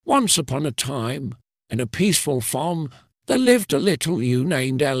Once upon a time, in a peaceful farm, there lived a little ewe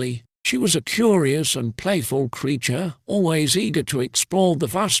named Ellie. She was a curious and playful creature, always eager to explore the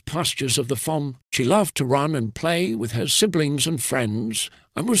vast pastures of the farm. She loved to run and play with her siblings and friends,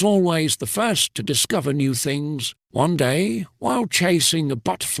 and was always the first to discover new things. One day, while chasing a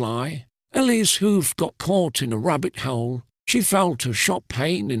butterfly, Ellie's hoof got caught in a rabbit hole. She felt a sharp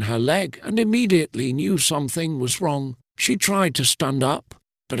pain in her leg and immediately knew something was wrong. She tried to stand up,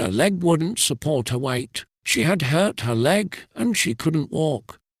 but her leg wouldn't support her weight. She had hurt her leg and she couldn't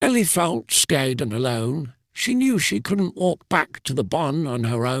walk. Ellie felt scared and alone. She knew she couldn't walk back to the barn on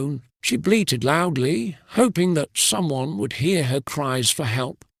her own. She bleated loudly, hoping that someone would hear her cries for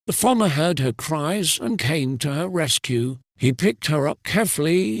help. The farmer heard her cries and came to her rescue. He picked her up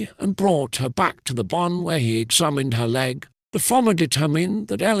carefully and brought her back to the barn where he examined her leg. The farmer determined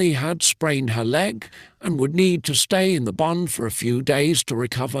that Ellie had sprained her leg and would need to stay in the barn for a few days to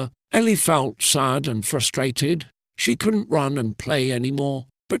recover. Ellie felt sad and frustrated. She couldn't run and play anymore,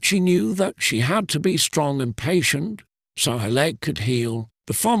 but she knew that she had to be strong and patient so her leg could heal.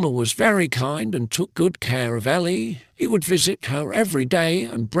 The farmer was very kind and took good care of Ellie. He would visit her every day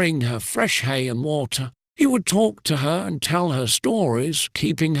and bring her fresh hay and water. He would talk to her and tell her stories,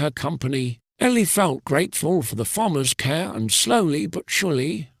 keeping her company. Ellie felt grateful for the farmer's care, and slowly but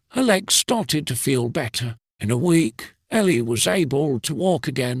surely her legs started to feel better. In a week, Ellie was able to walk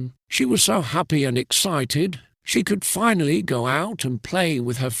again. She was so happy and excited. She could finally go out and play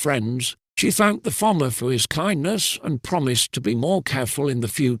with her friends. She thanked the farmer for his kindness and promised to be more careful in the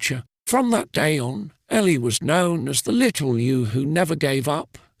future. From that day on, Ellie was known as the little ewe who never gave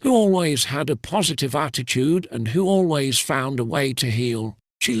up, who always had a positive attitude and who always found a way to heal.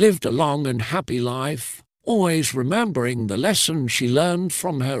 She lived a long and happy life, always remembering the lesson she learned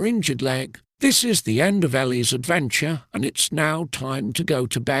from her injured leg. This is the end of Ellie's adventure, and it's now time to go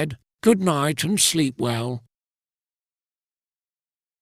to bed. Good night and sleep well.